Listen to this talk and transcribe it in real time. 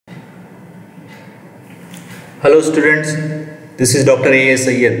Hello students, this is Dr. A.S.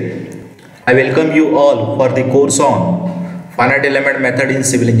 Syed. I welcome you all for the course on Finite Element Method in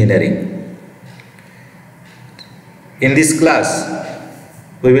Civil Engineering. In this class,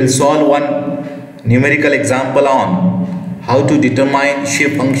 we will solve one numerical example on how to determine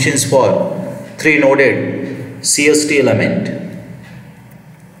shape functions for three-noded CST element.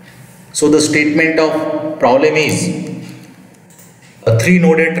 So the statement of problem is a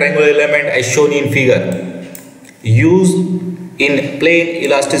three-noded triangular element as shown in figure used in plane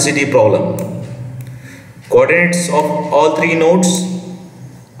elasticity problem. Coordinates of all three nodes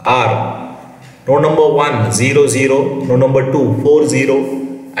are node number 1 0 0, node number 2 4 0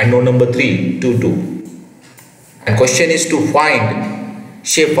 and node number 3 2 2. And question is to find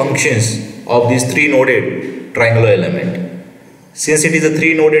shape functions of this three-noded triangular element. Since it is a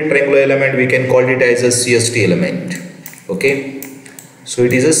three-noded triangular element, we can call it as a CST element. Okay, so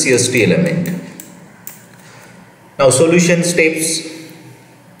it is a CST element. Now solution steps.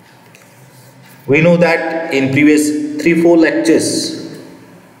 We know that in previous 3-4 lectures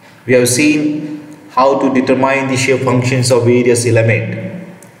we have seen how to determine the shape functions of various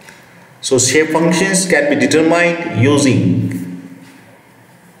elements. So shape functions can be determined using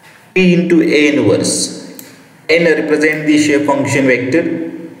P into A inverse. N represent the shape function vector,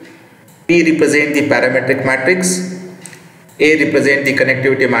 P represent the parametric matrix, A represent the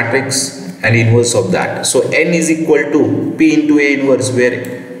connectivity matrix and inverse of that. So N is equal to P into A inverse,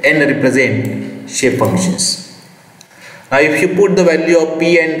 where N represent shape functions. Now if you put the value of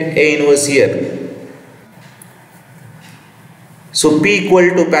P and A inverse here, so P equal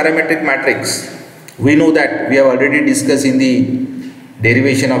to parametric matrix, we know that we have already discussed in the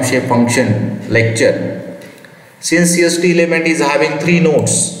derivation of shape function lecture. Since CST element is having three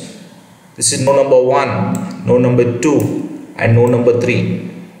nodes, this is node number 1, node number 2 and node number 3.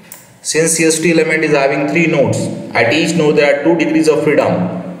 Since CST element is having three nodes, at each node there are 2 degrees of freedom,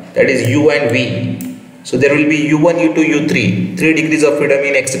 that is U and V. So there will be U1, U2, U3, 3 degrees of freedom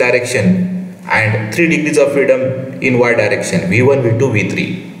in X direction and 3 degrees of freedom in Y direction, V1, V2,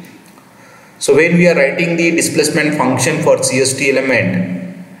 V3. So when we are writing the displacement function for CST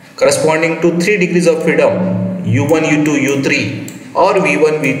element corresponding to 3 degrees of freedom, U1, U2, U3 or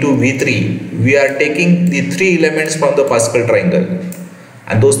V1, V2, V3, we are taking the 3 elements from the Pascal triangle.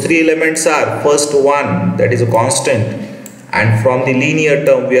 And those 3 elements are, first one, that is a constant, and from the linear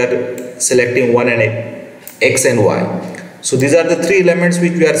term we are selecting 1 and x and y. So these are the 3 elements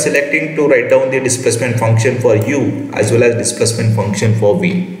which we are selecting to write down the displacement function for u as well as displacement function for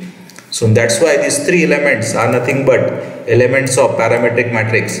v. So that's why these 3 elements are nothing but elements of parametric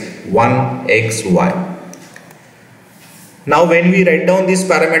matrix 1 x y. Now when we write down this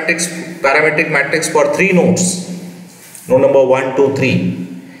parametric matrix for 3 nodes, node number 1, 2, 3.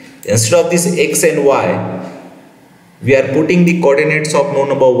 Instead of this x and y, we are putting the coordinates of node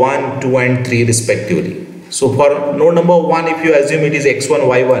number 1, 2 and 3 respectively. So for node number 1, if you assume it is x1,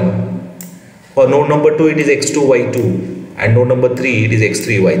 y1. For node number 2, it is x2, y2. And node number 3, it is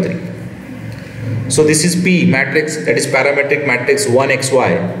x3, y3. So this is P matrix, that is parametric matrix 1,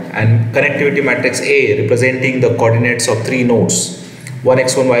 xy. And connectivity matrix A representing the coordinates of 3 nodes. 1,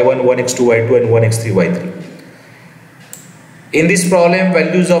 x1, y1, 1, x2, y2 and 1, x3, y3. In this problem,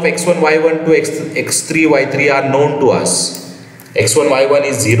 values of x1, y1 to x3, y3 are known to us. x1, y1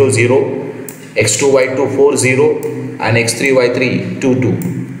 is 0, 0, x2, y2 4, 0 and x3, y3 2,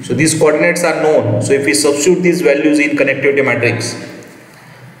 2. So these coordinates are known. So if we substitute these values in connectivity matrix,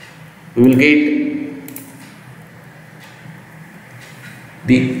 we will get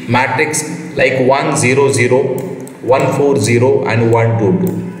the matrix like 1, 0, 0, 1, 4, 0 and 1, 2,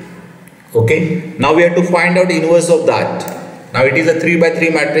 2. Okay. Now we have to find out inverse of that. Now it is a 3 by 3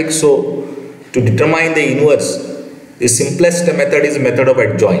 matrix, so to determine the inverse, the simplest method is method of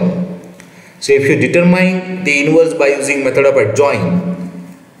adjoin. So if you determine the inverse by using method of adjoin,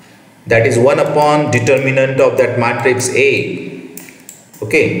 that is 1 upon determinant of that matrix A,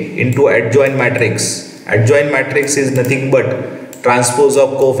 okay, into adjoint matrix. Adjoint matrix is nothing but transpose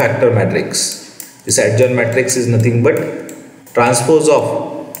of cofactor matrix. This adjoint matrix is nothing but transpose of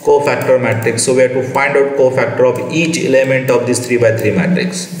cofactor matrix. So we have to find out cofactor of each element of this 3 by 3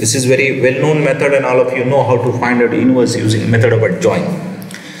 matrix. This is very well known method and all of you know how to find out inverse using method of adjoin.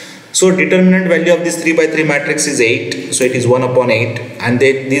 So determinant value of this 3 by 3 matrix is 8. So it is 1 upon 8 and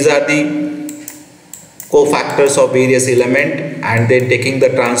then these are the cofactors of various element, and then taking the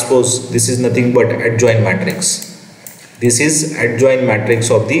transpose, this is nothing but adjoint matrix. This is adjoint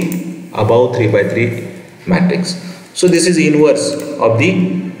matrix of the above 3 by 3 matrix. So this is inverse of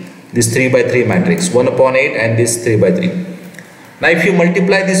this 3 by 3 matrix, 1 upon 8 and this 3 by 3. Now if you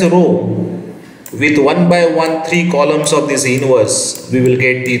multiply this row with 1 by 1 3 columns of this inverse, we will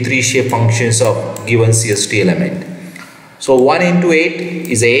get the 3 shape functions of given CST element. So 1 into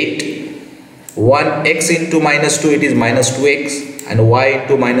 8 is 8, 1 x into minus 2 it is minus 2x, and y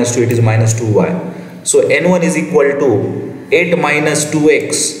into minus 2 it is minus 2y. So n1 is equal to 8 minus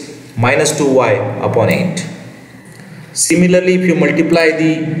 2x minus 2y upon 8. Similarly, if you multiply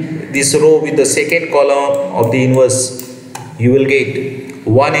this row with the second column of the inverse, you will get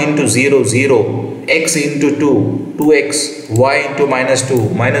 1 into 0, 0, x into 2, 2x, y into minus 2,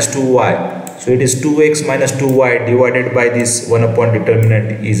 minus 2y. So it is 2x minus 2y divided by this 1 upon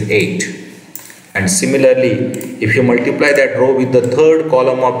determinant is 8. And similarly, if you multiply that row with the third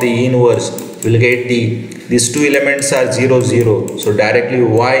column of the inverse, you will get these two elements are 0, 0. So directly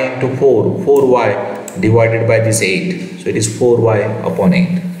y into 4, 4y divided by this 8. So it is 4y upon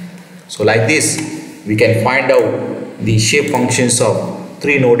 8. So like this, we can find out the shape functions of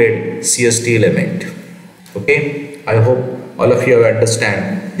 3-noded CST element. Okay, I hope all of you have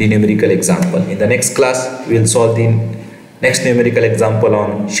understand the numerical example. In the next class, we will solve the next numerical example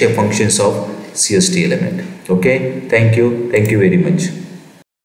on shape functions of CST element. Okay, thank you very much.